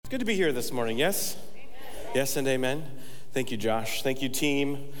Good to be here this morning, yes? Amen. Yes and amen. Thank you, Josh. Thank you,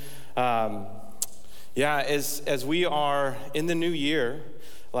 team. As we are in the new year,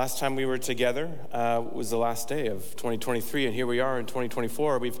 last time we were together was the last day of 2023, and here we are in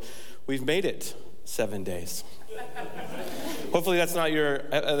 2024. We've made it 7 days. Hopefully that's not your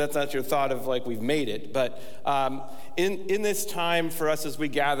thought of like we've made it, but in this time for us as we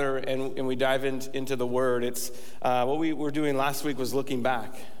gather and we dive into the Word, it's what we were doing last week was looking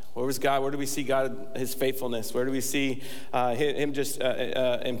back. Where was God? Where do we see God, His faithfulness? Where do we see Him just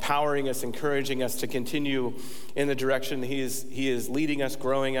empowering us, encouraging us to continue in the direction He is leading us,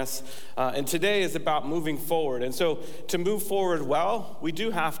 growing us? And today is about moving forward. And so to move forward well, we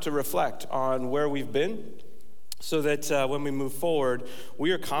do have to reflect on where we've been, so that when we move forward,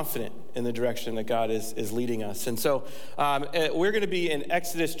 we are confident in the direction that God is leading us. And so we're going to be in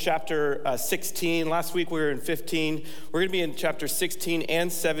Exodus chapter 16. Last week we were in 15. We're going to be in chapter 16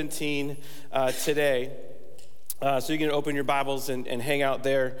 and 17 today. So you can open your Bibles and hang out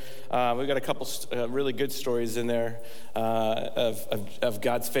there. We've got a couple really good stories in there of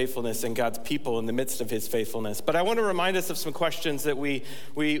God's faithfulness and God's people in the midst of His faithfulness. But I want to remind us of some questions that we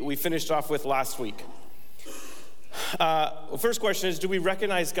finished off with last week. First question is, do we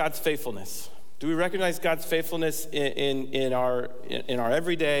recognize God's faithfulness? Do we recognize God's faithfulness in our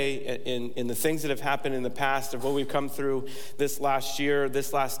everyday, in the things that have happened in the past, of what we've come through this last year,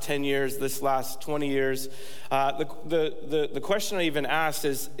 this last 10 years, this last 20 years? The question I even asked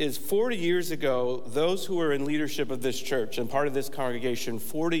is 40 years ago, those who were in leadership of this church and part of this congregation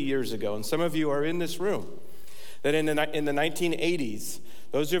 40 years ago, and some of you are in this room, that in the 1980s,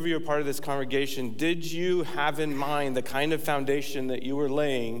 those of you who are part of this congregation, did you have in mind the kind of foundation that you were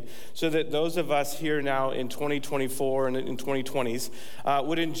laying so that those of us here now in 2024 and in 2020s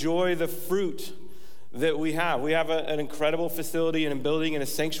would enjoy the fruit that we have? We have an incredible facility and a building and a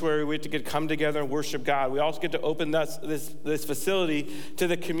sanctuary. We get to come together and worship God. We also get to open this facility to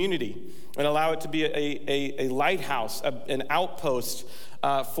the community and allow it to be a lighthouse, an outpost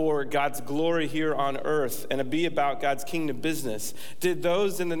for God's glory here on earth, and to be about God's kingdom business. Did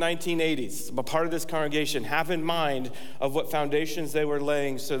those in the 1980s, a part of this congregation, have in mind of what foundations they were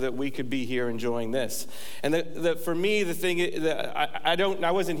laying so that we could be here enjoying this? And for me, the thing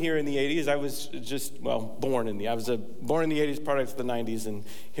I wasn't here in the 80s. I was just born in the 80s, product of the 90s, and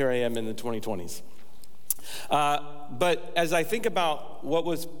here I am in the 2020s. But as I think about what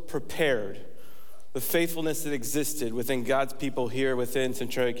was prepared, the faithfulness that existed within God's people here within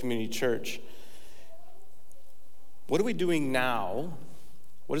Centralia Community Church, what are we doing now?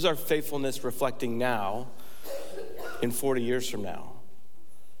 What is our faithfulness reflecting now in 40 years from now?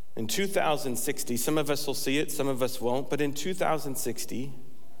 In 2060, some of us will see it, some of us won't, but in 2060,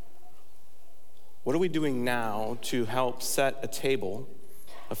 what are we doing now to help set a table,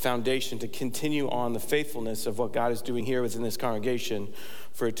 a foundation to continue on the faithfulness of what God is doing here within this congregation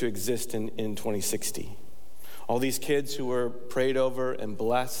for it to exist in 2060. All these kids who were prayed over and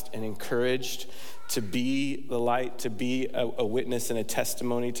blessed and encouraged to be the light, to be a witness and a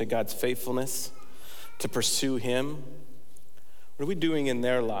testimony to God's faithfulness, to pursue Him. What are we doing in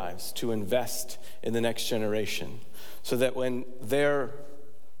their lives to invest in the next generation so that when they're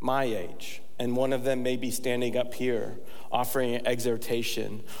my age, and one of them may be standing up here offering an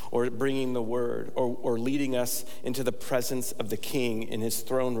exhortation or bringing the word or leading us into the presence of the King in His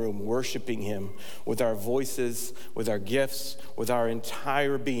throne room, worshiping Him with our voices, with our gifts, with our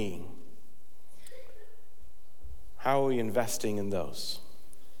entire being. How are we investing in those?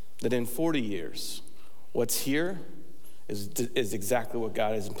 That in 40 years, what's here is exactly what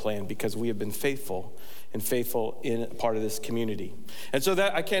God has planned, because we have been faithful in part of this community. And so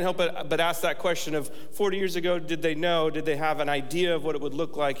that I can't help but ask that question of 40 years ago, did they have an idea of what it would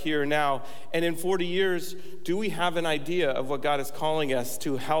look like here and now? And in 40 years, do we have an idea of what God is calling us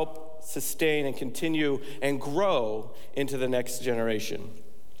to help sustain and continue and grow into the next generation?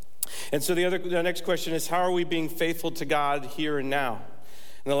 And so the next question is, how are we being faithful to God here and now?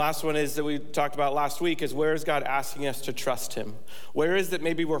 And the last one is that we talked about last week is, where is God asking us to trust Him? Where is that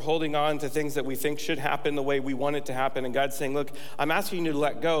maybe we're holding on to things that we think should happen the way we want it to happen, and God's saying, look, I'm asking you to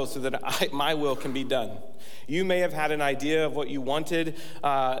let go so that my will can be done. You may have had an idea of what you wanted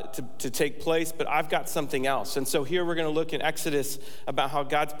to take place, but I've got something else. And so here we're going to look in Exodus about how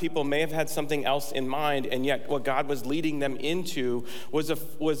God's people may have had something else in mind, and yet what God was leading them into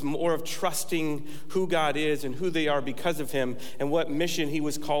was more of trusting who God is and who they are because of Him, and what mission He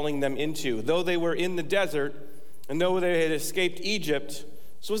was calling them into. Though they were in the desert, and though they had escaped Egypt,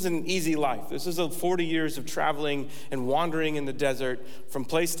 this wasn't an easy life. This was 40 years of traveling and wandering in the desert from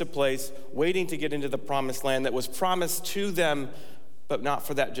place to place, waiting to get into the promised land that was promised to them but not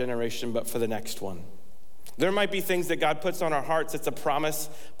for that generation, but for the next one. There might be things that God puts on our hearts. It's a promise,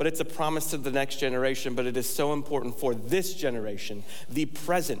 but it's a promise to the next generation. But it is so important for this generation, the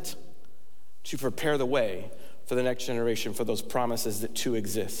present, to prepare the way for the next generation, for those promises that to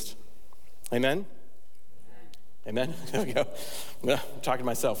exist. Amen? Amen? There we go. I'm talking to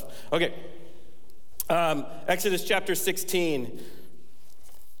myself. Okay. Exodus chapter 16.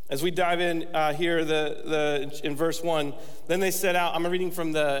 As we dive in here in verse 1, then they set out. I'm reading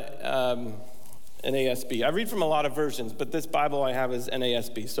from the NASB. I read from a lot of versions, but this Bible I have is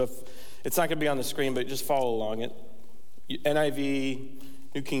NASB. So it's not going to be on the screen, but just follow along it. NIV,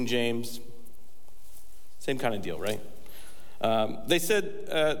 New King James, same kind of deal, right? Then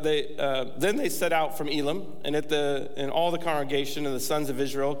they set out from Elim, and all the congregation of the sons of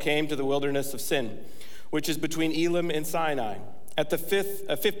Israel came to the wilderness of Sin, which is between Elim and Sinai. At the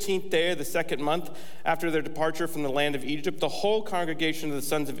 15th day of the second month after their departure from the land of Egypt, the whole congregation of the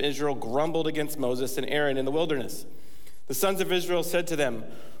sons of Israel grumbled against Moses and Aaron in the wilderness. The sons of Israel said to them,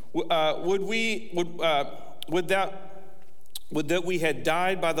 would that we had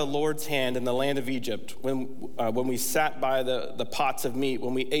died by the Lord's hand in the land of Egypt, when we sat by the pots of meat,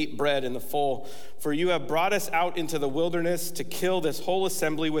 when we ate bread in the full. For you have brought us out into the wilderness to kill this whole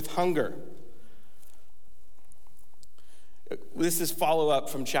assembly with hunger. This is follow-up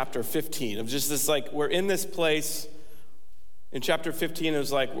from chapter 15 of just this, like, we're in this place. In chapter 15, it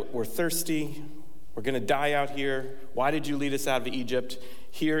was like, we're thirsty. We're going to die out here. Why did you lead us out of Egypt?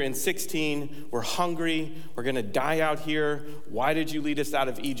 Here in 16, we're hungry. We're going to die out here. Why did you lead us out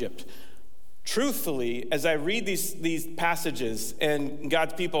of Egypt? Truthfully, as I read these passages and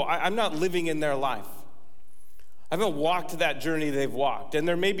God's people, I'm not living in their life. I haven't walked that journey they've walked. And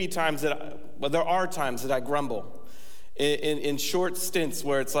there may be times there are times that I grumble. In short stints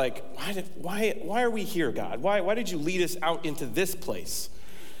where it's like, why are we here, God? Why did you lead us out into this place?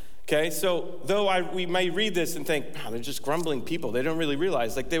 Okay, so though we may read this and think, wow, they're just grumbling people. They don't really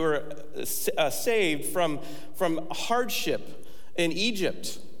realize, like, they were saved from hardship in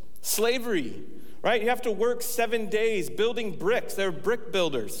Egypt, slavery, right? You have to work 7 days building bricks. They're brick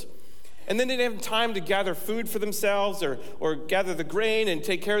builders. And then they didn't have time to gather food for themselves or gather the grain and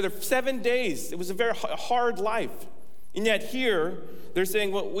take care of their 7 days. It was a very hard life. And yet here, they're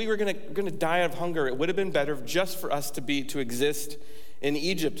saying, well, we were going to die of hunger. It would have been better just for us to exist in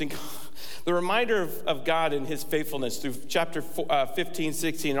Egypt. And the reminder of God and his faithfulness through chapter 15,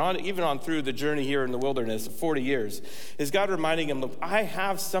 16, even on through the journey here in the wilderness of 40 years, is God reminding him, look, I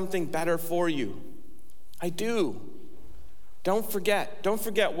have something better for you. I do. Don't forget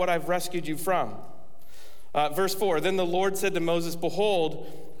what I've rescued you from. Verse 4, then the Lord said to Moses, behold,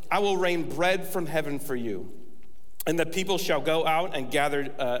 I will rain bread from heaven for you. And the people shall go out and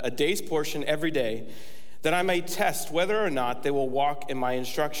gather a day's portion every day, that I may test whether or not they will walk in my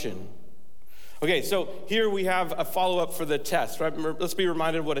instruction. Okay, so here we have a follow-up for the test, right? Let's be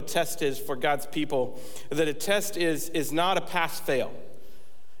reminded of what a test is for God's people, that a test is not a pass-fail.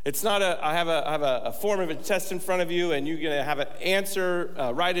 It's not I have a form of a test in front of you, and you're going to have an answer,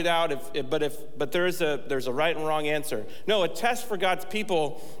 write it out. But there's a right and wrong answer. No, a test for God's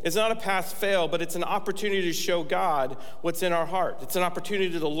people is not a pass-fail, but it's an opportunity to show God what's in our heart. It's an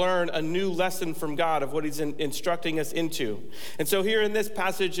opportunity to learn a new lesson from God of what he's instructing us into. And so here in this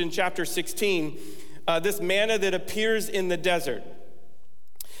passage in chapter 16, this manna that appears in the desert,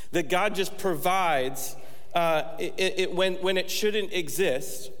 that God just provides when it shouldn't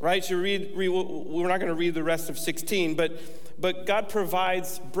exist, right? So we're not going to read the rest of 16, but God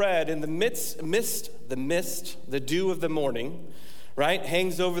provides bread in the mist, the dew of the morning, right?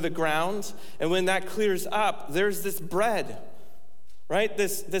 Hangs over the ground, and when that clears up, there's this bread, right?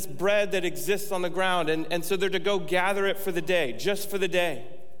 This bread that exists on the ground, and so they're to go gather it for the day, just for the day.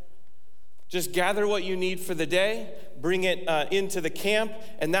 Just gather what you need for the day, bring it into the camp,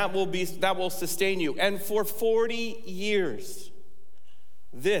 and that will sustain you. And for 40 years,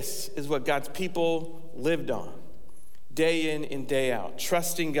 this is what God's people lived on, day in and day out,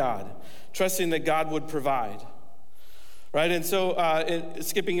 trusting God, trusting that God would provide. Right? And so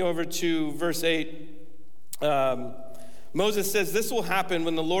skipping over to verse 8, Moses says, this will happen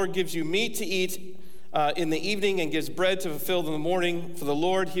when the Lord gives you meat to eat in the evening and gives bread to fulfill in the morning, for the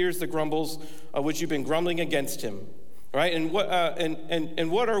Lord hears the grumbles which you've been grumbling against him. Right? And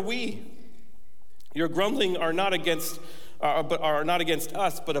what are we? Your grumbling are not against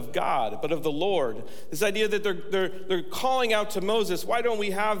us, but of God, but of the Lord. This idea that they're calling out to Moses, why don't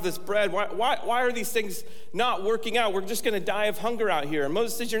we have this bread? Why are these things not working out? We're just going to die of hunger out here. And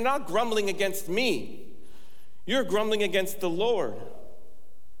Moses says, you're not grumbling against me. You're grumbling against the Lord.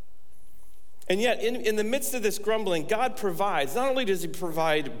 And yet, in the midst of this grumbling, God provides. Not only does he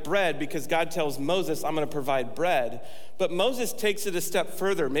provide bread, because God tells Moses, I'm going to provide bread, but Moses takes it a step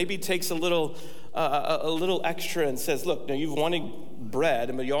further, maybe takes a little extra and says, look, now you've wanted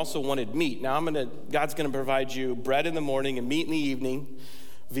bread, but you also wanted meat. Now God's going to provide you bread in the morning and meat in the evening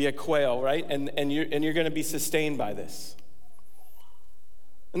via quail, right? And you're going to be sustained by this.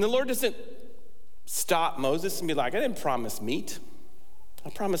 And the Lord doesn't stop Moses and be like, I didn't promise meat.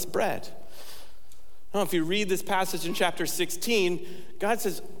 I promised bread. Now, if you read this passage in chapter 16, God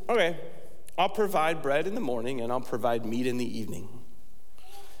says, okay, I'll provide bread in the morning and I'll provide meat in the evening.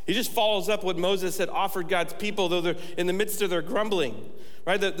 He just follows up what Moses had offered God's people, though they're in the midst of their grumbling,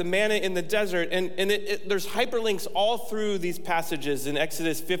 right? The manna in the desert. And there's hyperlinks all through these passages in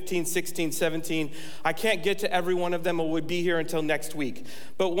Exodus 15, 16, 17. I can't get to every one of them. I would be here until next week.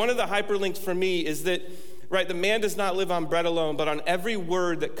 But one of the hyperlinks for me is that, right, the man does not live on bread alone, but on every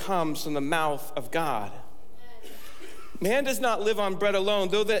word that comes from the mouth of God. Man does not live on bread alone,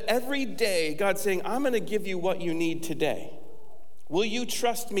 though that every day God's saying, I'm going to give you what you need today. Will you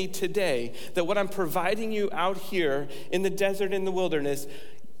trust me today that what I'm providing you out here in the desert, in the wilderness,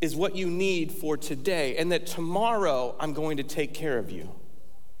 is what you need for today, and that tomorrow I'm going to take care of you.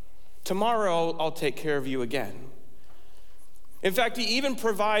 Tomorrow I'll take care of you again. In fact, he even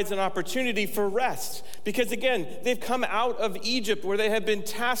provides an opportunity for rest because, again, they've come out of Egypt where they have been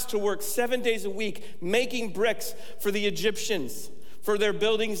tasked to work 7 days a week making bricks for the Egyptians, for their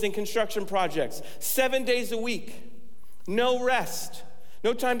buildings and construction projects. 7 days a week, no rest,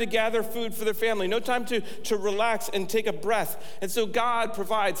 no time to gather food for their family, no time to relax and take a breath. And so God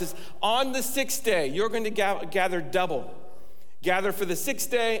provides this. On the sixth day, you're going to gather double. Gather for the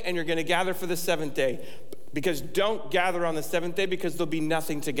sixth day, and you're going to gather for the seventh day. Because don't gather on the seventh day because there'll be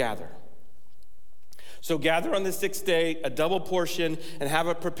nothing to gather. So gather on the sixth day, a double portion, and have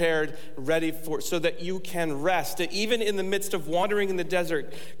it prepared, ready for, so that you can rest. Even in the midst of wandering in the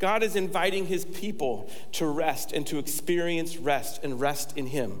desert, God is inviting his people to rest and to experience rest and rest in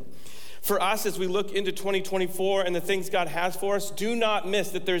him. For us, as we look into 2024 and the things God has for us, do not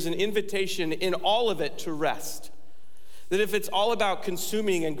miss that there's an invitation in all of it to rest. That if it's all about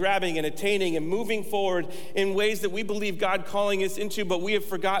consuming and grabbing and attaining and moving forward in ways that we believe God calling us into, but we have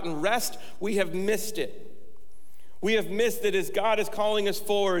forgotten rest, we have missed it. We have missed that as God is calling us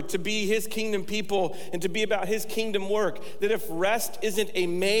forward to be his kingdom people and to be about his kingdom work, that if rest isn't a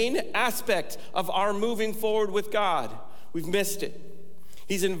main aspect of our moving forward with God, we've missed it.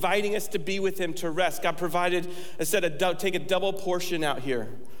 He's inviting us to be with him, to rest. God provided, I said, take a double portion out here.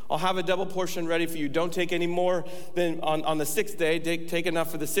 I'll have a double portion ready for you. Don't take any more than on the sixth day. Take enough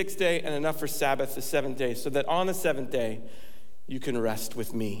for the sixth day and enough for Sabbath, the seventh day, so that on the seventh day, you can rest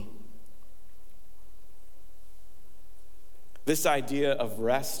with me. This idea of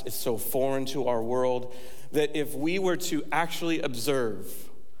rest is so foreign to our world that if we were to actually observe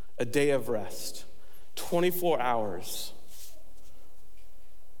a day of rest, 24 hours,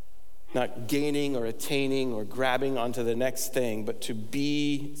 not gaining or attaining or grabbing onto the next thing, but to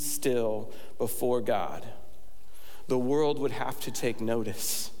be still before God, the world would have to take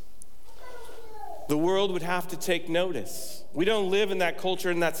notice. The world would have to take notice. We don't live in that culture,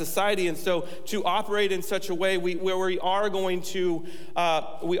 in that society, and so to operate in such a way where we are going to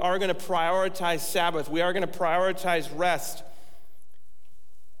prioritize Sabbath, we are going to prioritize rest.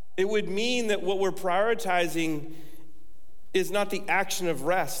 It would mean that what we're prioritizing is not the action of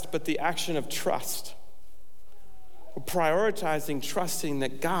rest, but the action of trust. We're prioritizing, trusting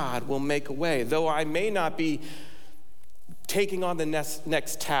that God will make a way. Though I may not be taking on the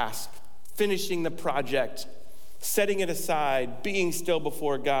next task, finishing the project, setting it aside, being still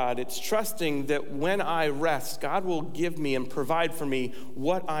before God, it's trusting that when I rest, God will give me and provide for me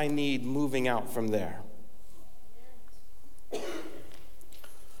what I need moving out from there.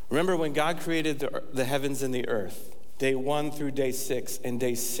 Remember when God created the heavens and the earth, day 1 through day 6, and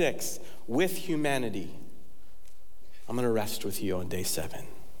day 6 with humanity. I'm going to rest with you on day 7.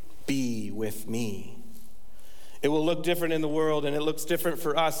 Be with me. It will look different in the world, and it looks different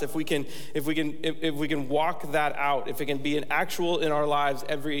for us if we can walk that out. If it can be an actual in our lives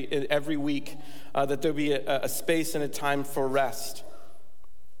every week, that there'll be a space and a time for rest,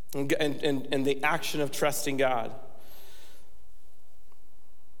 and the action of trusting God.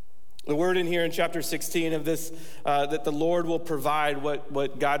 The word in here in chapter 16 of this, that the Lord will provide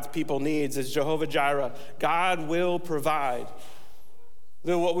what God's people needs is Jehovah Jireh. God will provide.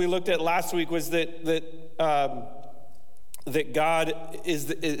 What we looked at last week was that God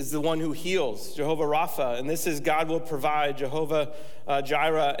is the one who heals, Jehovah Rapha, and this is God will provide, Jehovah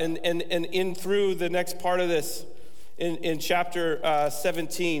Jireh. And in through the next part of this, in chapter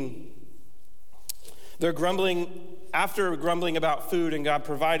 17, They're grumbling, after grumbling about food and God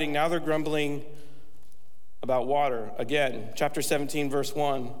providing, now they're grumbling about water. Again, chapter 17, verse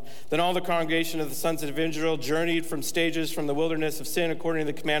 1. Then all the congregation of the sons of Israel journeyed from stages from the wilderness of Sin according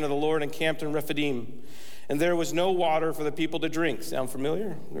to the command of the Lord and camped in Rephidim. And there was no water for the people to drink. Sound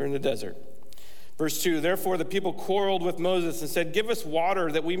familiar? They're in the desert. Verse 2, therefore the people quarreled with Moses and said, give us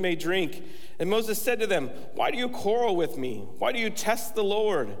water that we may drink. And Moses said to them, why do you quarrel with me? Why do you test the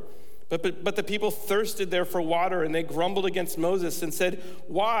Lord? But the people thirsted there for water, and they grumbled against Moses and said,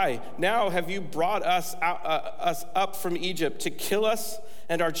 why? Now have you brought us up from Egypt to kill us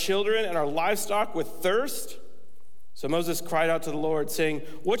and our children and our livestock with thirst? So Moses cried out to the Lord, saying,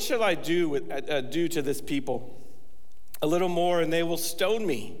 what shall I do to this people? A little more, and they will stone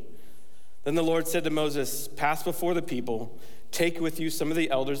me. Then the Lord said to Moses, pass before the people, take with you some of the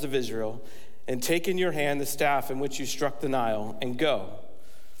elders of Israel, and take in your hand the staff in which you struck the Nile, and go.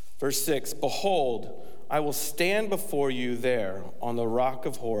 Verse 6, behold, I will stand before you there on the rock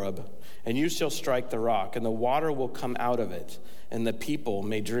of Horeb, and you shall strike the rock, and the water will come out of it, and the people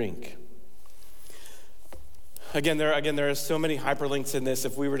may drink. Again, there are so many hyperlinks in this.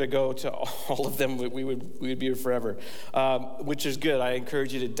 If we were to go to all of them, we would be here forever, which is good. I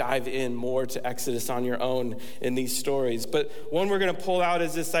encourage you to dive in more to Exodus on your own in these stories. But one we're going to pull out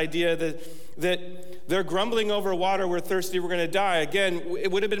is this idea that they're grumbling over water. We're thirsty. We're going to die. Again,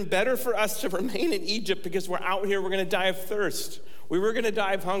 it would have been better for us to remain in Egypt because we're out here. We're going to die of thirst. We were going to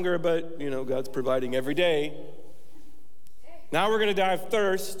die of hunger, but, God's providing every day. Now we're going to die of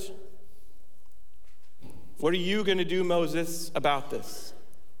thirst. What are you going to do, Moses, about this?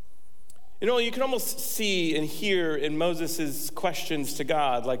 You can almost see and hear in Moses' questions to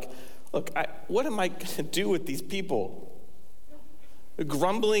God, like, look, what am I going to do with these people? They're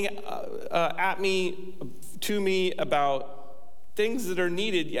grumbling to me about things that are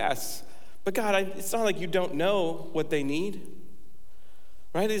needed, yes. But God, it's not like you don't know what they need,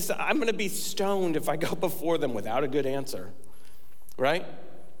 right? I'm going to be stoned if I go before them without a good answer, right?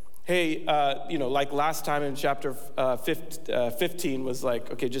 Hey, like last time in chapter 15 was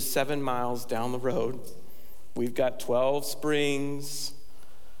like, okay, just 7 miles down the road, we've got 12 springs,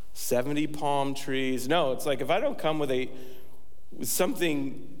 70 palm trees. No, it's like if I don't come with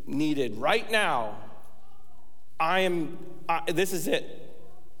something needed right now, this is it.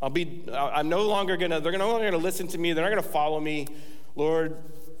 They're no longer gonna listen to me. They're not gonna follow me, Lord.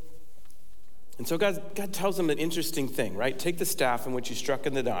 And so God tells them an interesting thing, right? Take the staff in which you struck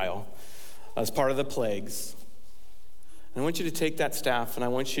in the Nile as part of the plagues. And I want you to take that staff, and I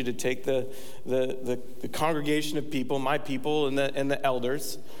want you to take the congregation of people, my people, and the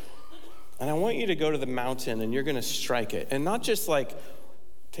elders, and I want you to go to the mountain, and you're going to strike it. And not just like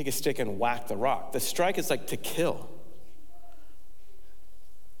take a stick and whack the rock. The strike is like to kill.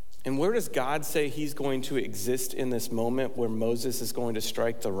 And where does God say he's going to exist in this moment where Moses is going to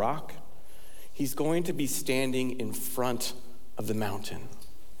strike the rock? He's going to be standing in front of the mountain.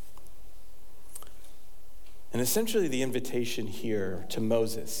 And essentially the invitation here to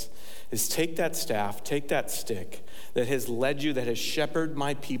Moses is take that staff, take that stick that has led you, that has shepherded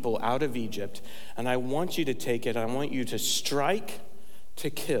my people out of Egypt, and I want you to take it, I want you to strike to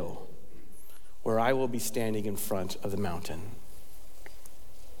kill, where I will be standing in front of the mountain.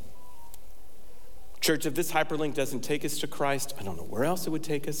 Church, if this hyperlink doesn't take us to Christ, I don't know where else it would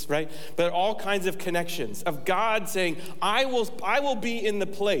take us, right? But all kinds of connections of God saying, I will be in the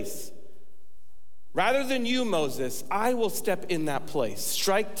place. Rather than you, Moses, I will step in that place.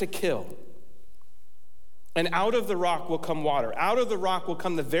 Strike to kill. And out of the rock will come water. Out of the rock will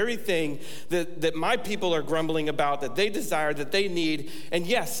come the very thing that my people are grumbling about, that they desire, that they need. And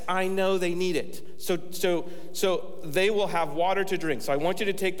yes, I know they need it. So they will have water to drink. So I want you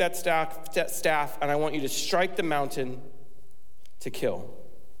to take that staff, and I want you to strike the mountain to kill.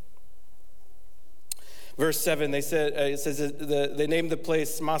 Verse 7, it says they named the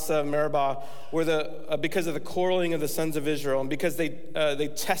place Massa Meribah because of the quarreling of the sons of Israel, and because they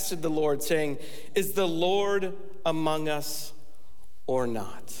tested the Lord, saying, is the Lord among us or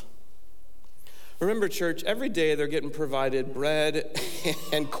not? Remember, church, every day they're getting provided bread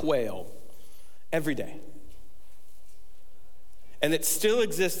and quail. Every day. And it still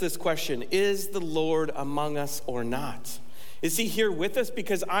exists this question, is the Lord among us or not? Is he here with us?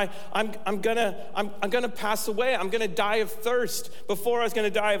 Because I'm gonna pass away. I'm gonna die of thirst. Before I was gonna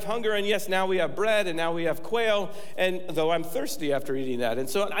die of hunger, and yes, now we have bread and now we have quail, and though I'm thirsty after eating that. And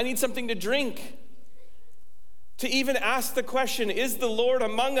so I need something to drink. To even ask the question, is the Lord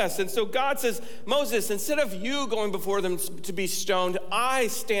among us? And so God says, Moses, instead of you going before them to be stoned, I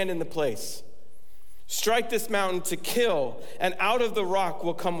stand in the place. Strike this mountain to kill, and out of the rock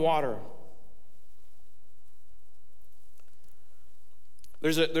will come water.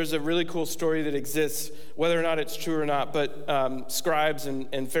 There's a really cool story that exists, whether or not it's true or not, but scribes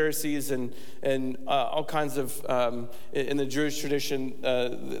and Pharisees and all kinds of, in the Jewish tradition,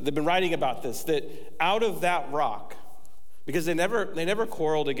 they've been writing about this, that out of that rock, because they never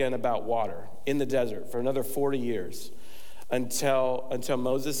quarreled again about water in the desert for another 40 years until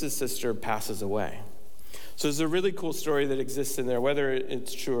Moses' sister passes away. So there's a really cool story that exists in there, whether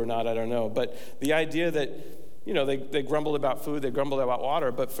it's true or not, I don't know. But the idea that, they grumbled about food, they grumbled about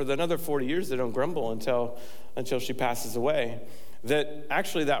water, but for another 40 years, they don't grumble until she passes away. That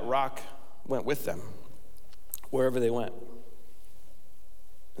actually that rock went with them wherever they went.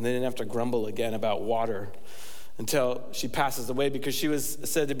 And they didn't have to grumble again about water until she passes away, because she was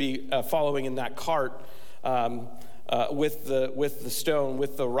said to be following in that cart with the stone,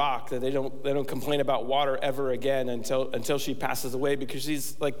 with the rock, that they don't complain about water ever again until she passes away, because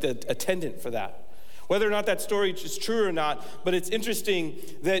she's like the attendant for that. Whether or not that story is true or not, but it's interesting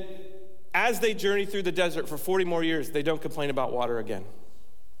that as they journey through the desert for 40 more years, they don't complain about water again.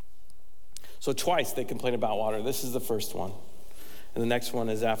 So twice they complain about water. This is the first one. And the next one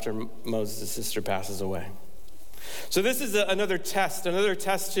is after Moses' sister passes away. So this is another test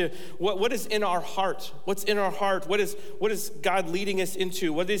to what is in our heart. What's in our heart? What is God leading us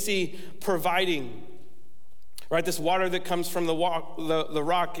into? What is he providing? Right, this water that comes from the rock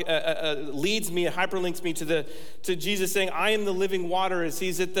leads me, hyperlinks me to Jesus saying, "I am the living water," as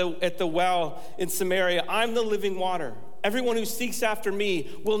he's at the well in Samaria. I'm the living water. Everyone who seeks after me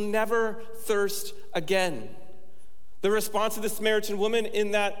will never thirst again. The response of the Samaritan woman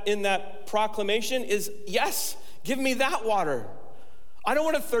in that proclamation is, "Yes, give me that water. I don't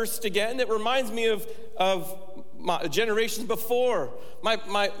want to thirst again." It reminds me of my generations before,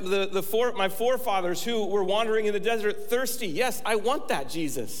 my forefathers who were wandering in the desert thirsty. Yes, I want that,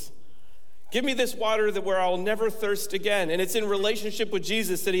 Jesus. Give me this water where I'll never thirst again. And it's in relationship with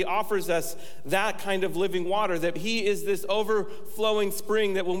Jesus that he offers us that kind of living water, that he is this overflowing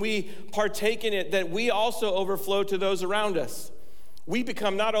spring, that when we partake in it, that we also overflow to those around us. We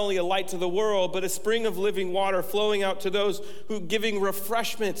become not only a light to the world, but a spring of living water flowing out to those who giving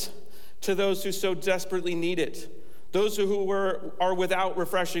refreshment to those who so desperately need it. Those who are without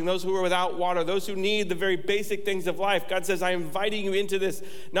refreshing, those who are without water, those who need the very basic things of life. God says, I'm inviting you into this,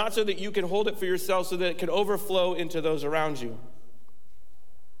 not so that you can hold it for yourself, so that it can overflow into those around you.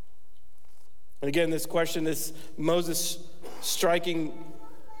 And again, this question, this Moses striking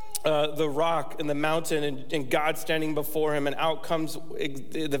the rock and the mountain and God standing before him, and out comes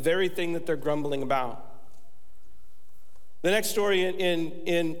the very thing that they're grumbling about. The next story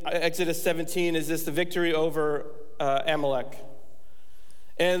in Exodus 17 is the victory over Amalek.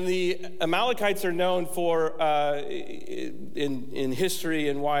 And the Amalekites are known for, in history,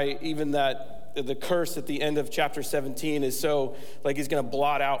 and why even that the curse at the end of chapter 17 is so, like he's going to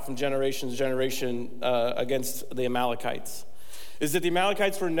blot out from generation to generation against the Amalekites, is that the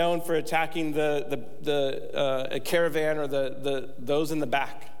Amalekites were known for attacking the caravan, or those in the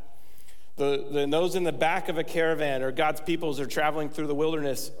back. Those in the back of a caravan, or God's peoples, are traveling through the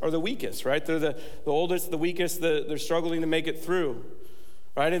wilderness, are the weakest, right? They're the oldest, the weakest, they're struggling to make it through,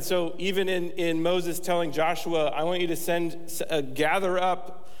 right? And so even in Moses telling Joshua, I want you to gather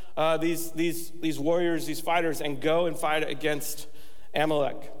up these warriors, these fighters, and go and fight against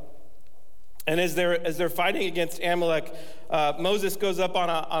Amalek. And as they're fighting against Amalek, Moses goes up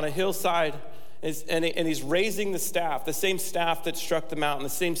on a hillside, and he's raising the staff, the same staff that struck the mountain, the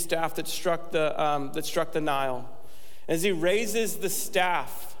same staff that struck the Nile. As he raises the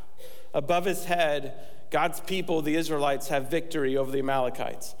staff above his head, God's people, the Israelites, have victory over the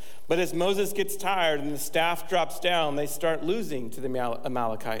Amalekites. But as Moses gets tired and the staff drops down, they start losing to the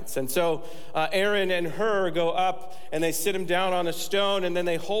Amalekites. And so Aaron and Hur go up and they sit him down on a stone, and then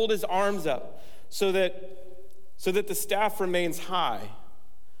they hold his arms up so that the staff remains high.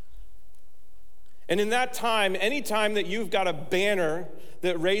 And in that time, any time that you've got a banner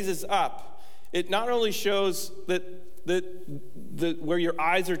that raises up, it not only shows that where your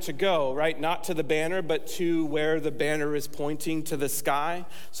eyes are to go, right? Not to the banner, but to where the banner is pointing to the sky.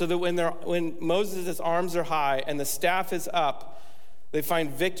 So that when Moses' arms are high and the staff is up, they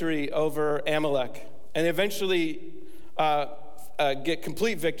find victory over Amalek. And eventually get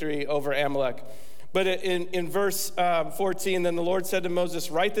complete victory over Amalek. But in verse 14, then the Lord said to Moses,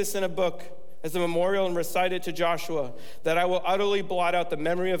 write this in a book as a memorial and recite it to Joshua, that I will utterly blot out the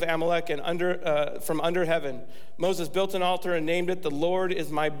memory of Amalek and from under heaven. Moses built an altar and named it, the Lord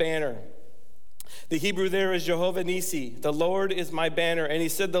is my banner. The Hebrew there is Jehovah Nisi, the Lord is my banner. And he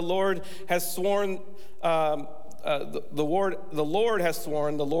said, the Lord has sworn the Lord has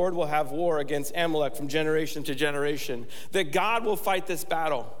sworn the Lord will have war against Amalek from generation to generation, that God will fight this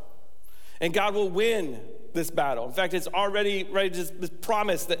battle, and God will win this battle. In fact, it's already this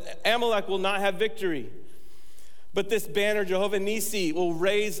promise that Amalek will not have victory. But this banner, Jehovah Nissi, will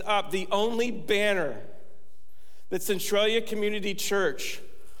raise up the only banner that Centralia Community Church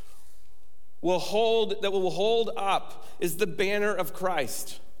will hold up is the banner of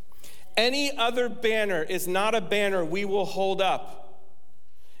Christ. Any other banner is not a banner we will hold up,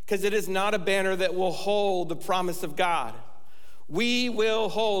 because it is not a banner that will hold the promise of God. We will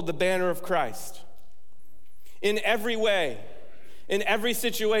hold the banner of Christ in every way, in every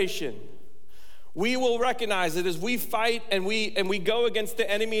situation. We will recognize that as we fight and we go against the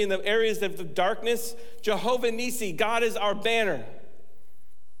enemy in the areas of the darkness, Jehovah Nissi, God is our banner.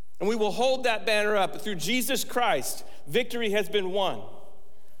 And we will hold that banner up. Through Jesus Christ, victory has been won.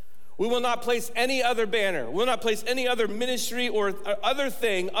 We will not place any other banner. We will not place any other ministry or other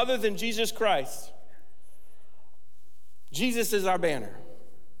thing other than Jesus Christ. Jesus is our banner.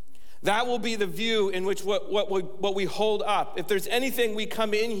 That will be the view in which what we hold up. If there's anything we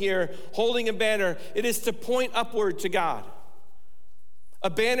come in here holding a banner, it is to point upward to God. A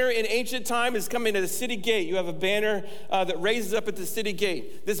banner in ancient time is coming to the city gate. You have a banner that raises up at the city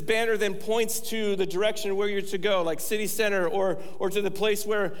gate. This banner then points to the direction where you're to go, like city center or to the place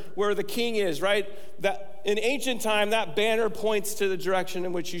where the king is, right? That in ancient time, that banner points to the direction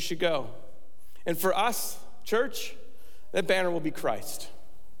in which you should go. And for us, church, that banner will be Christ.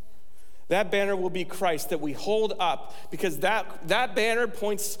 That banner will be Christ that we hold up, because that banner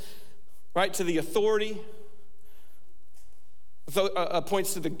points right to the authority,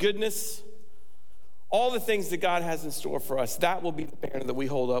 points to the goodness, all the things that God has in store for us. That will be the banner that we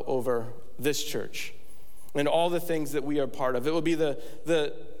hold up over this church and all the things that we are part of. It will be the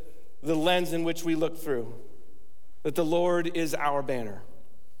lens in which we look through, that the Lord is our banner.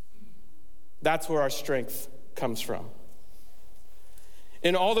 That's where our strength comes from.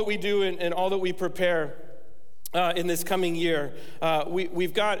 In all that we do and all that we prepare in this coming year,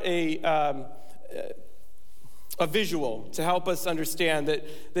 we've got a visual to help us understand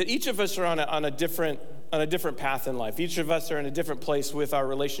that each of us are on a different path in life. Each of us are in a different place with our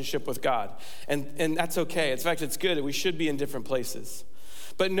relationship with God. And that's okay. In fact, it's good. We should be in different places.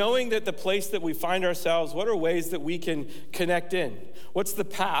 But knowing that the place that we find ourselves, what are ways that we can connect in? What's the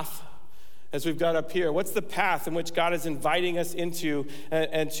path, as we've got up here, what's the path in which God is inviting us into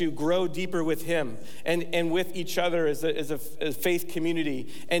and to grow deeper with him and with each other as a faith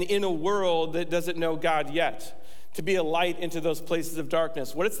community and in a world that doesn't know God yet? To be a light into those places of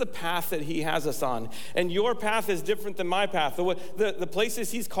darkness. What is the path that he has us on? And your path is different than my path. The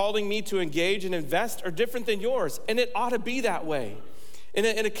places he's calling me to engage and invest are different than yours. And it ought to be that way.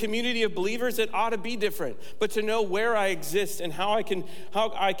 In a community of believers, it ought to be different. But to know where I exist and how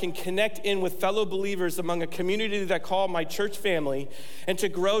I can connect in with fellow believers among a community that I call my church family, and to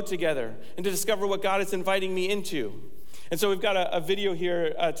grow together and to discover what God is inviting me into. And so we've got a video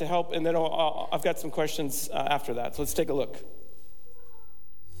here to help, and then I've got some questions after that. So let's take a look.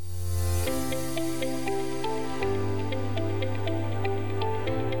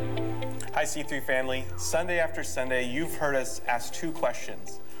 Hi, C3 family. Sunday after Sunday, you've heard us ask two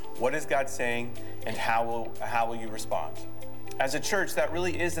questions. What is God saying, and how will you respond? As a church, that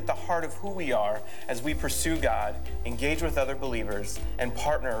really is at the heart of who we are as we pursue God, engage with other believers, and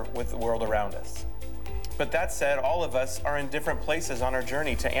partner with the world around us. But that said, all of us are in different places on our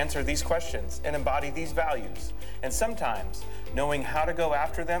journey to answer these questions and embody these values. And sometimes, knowing how to go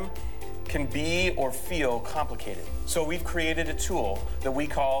after them can be or feel complicated. So we've created a tool that we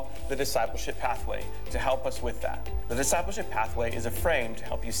call the Discipleship Pathway to help us with that. The Discipleship Pathway is a frame to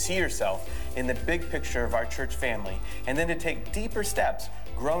help you see yourself in the big picture of our church family, and then to take deeper steps,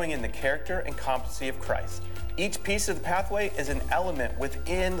 growing in the character and competency of Christ. Each piece of the pathway is an element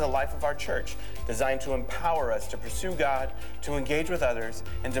within the life of our church, designed to empower us to pursue God, to engage with others,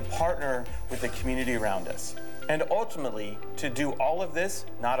 and to partner with the community around us. And ultimately, to do all of this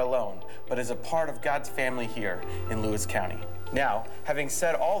not alone, but as a part of God's family here in Lewis County. Now, having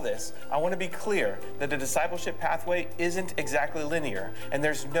said all this, I want to be clear that the discipleship pathway isn't exactly linear, and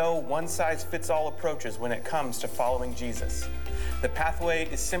there's no one-size-fits-all approaches when it comes to following Jesus. The pathway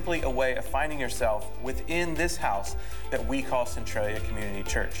is simply a way of finding yourself within this house that we call Centralia Community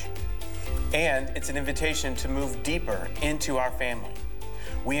Church. And it's an invitation to move deeper into our family.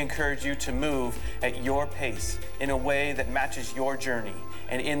 We encourage you to move at your pace in a way that matches your journey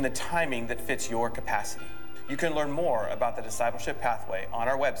and in the timing that fits your capacity. You can learn more about the Discipleship Pathway on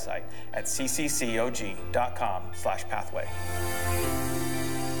our website at cccog.com/pathway.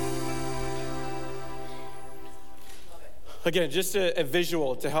 Again, just a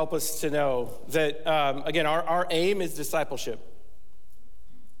visual to help us to know that, again, our aim is discipleship.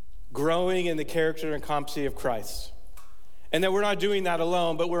 Growing in the character and competency of Christ. And that we're not doing that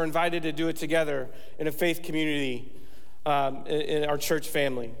alone, but we're invited to do it together in a faith community, in our church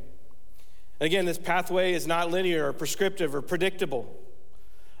family. Again, this pathway is not linear or prescriptive or predictable.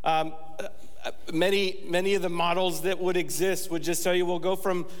 Many of the models that would exist would just tell you, we'll go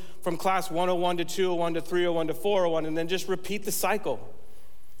from class 101 to 201 to 301 to 401, and then just repeat the cycle.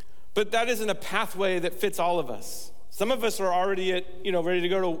 But that isn't a pathway that fits all of us. Some of us are already ready to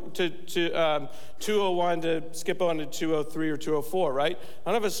go to 201 to skip on to 203 or 204, right?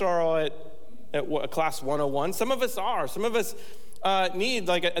 None of us are all at class 101. Some of us are. Some of us need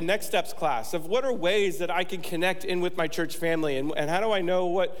like a next steps class of what are ways that I can connect in with my church family, and how do I know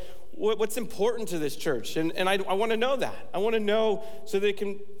what's important to this church? And I want to know that. I want to know so that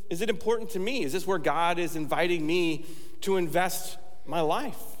is it important to me? Is this where God is inviting me to invest my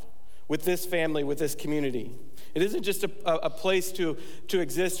life with this family, with this community? It isn't just a place to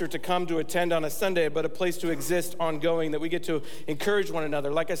exist or to come to attend on a Sunday, but a place to exist ongoing, that we get to encourage one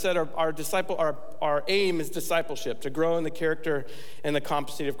another. Like I said, our aim is discipleship, to grow in the character and the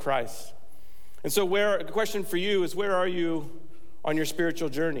competency of Christ. And so the question for you is, where are you on your spiritual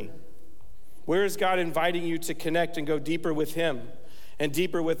journey? Where is God inviting you to connect and go deeper with him and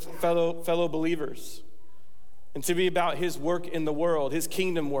deeper with fellow believers, and to be about his work in the world, his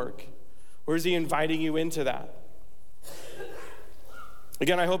kingdom work? Where is he inviting you into that?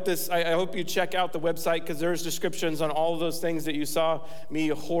 Again, I hope you check out the website, because there's descriptions on all of those things that you saw me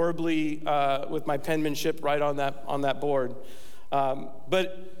horribly with my penmanship right on that board.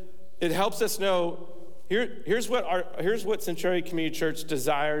 But it helps us know here's what Centralia Community Church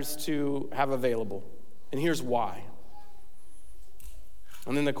desires to have available, and here's why.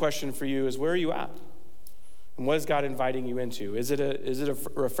 And then the question for you is, where are you at? And what is God inviting you into? Is it a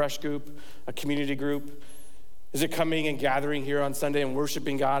refresh group, a community group? Is it coming and gathering here on Sunday and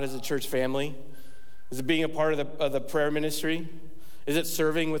worshiping God as a church family? Is it being a part of the prayer ministry? Is it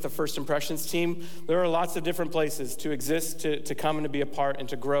serving with the First Impressions team? There are lots of different places to exist, to come and to be a part and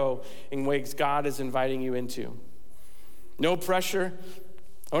to grow in ways God is inviting you into. No pressure.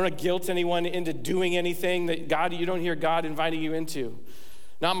 I don't want to guilt anyone into doing anything that you don't hear God inviting you into.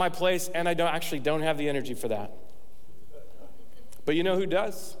 Not my place, and I don't have the energy for that. But you know who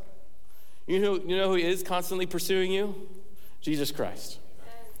does? You know who is constantly pursuing you? Jesus Christ.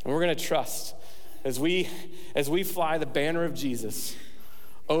 And we're going to trust as we fly the banner of Jesus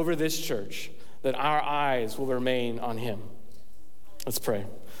over this church, that our eyes will remain on him. Let's pray.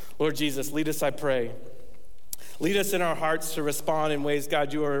 Lord Jesus, lead us, I pray. Lead us in our hearts to respond in ways,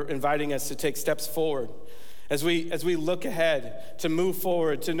 God, you are inviting us to take steps forward. As we look ahead, to move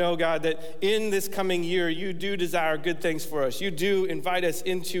forward, to know, God, that in this coming year, you do desire good things for us. You do invite us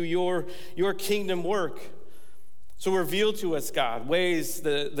into your kingdom work. So reveal to us, God, ways,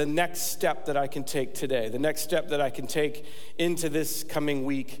 the next step that I can take today, the next step that I can take into this coming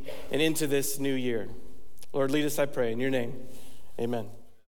week and into this new year. Lord, lead us, I pray, in your name. Amen.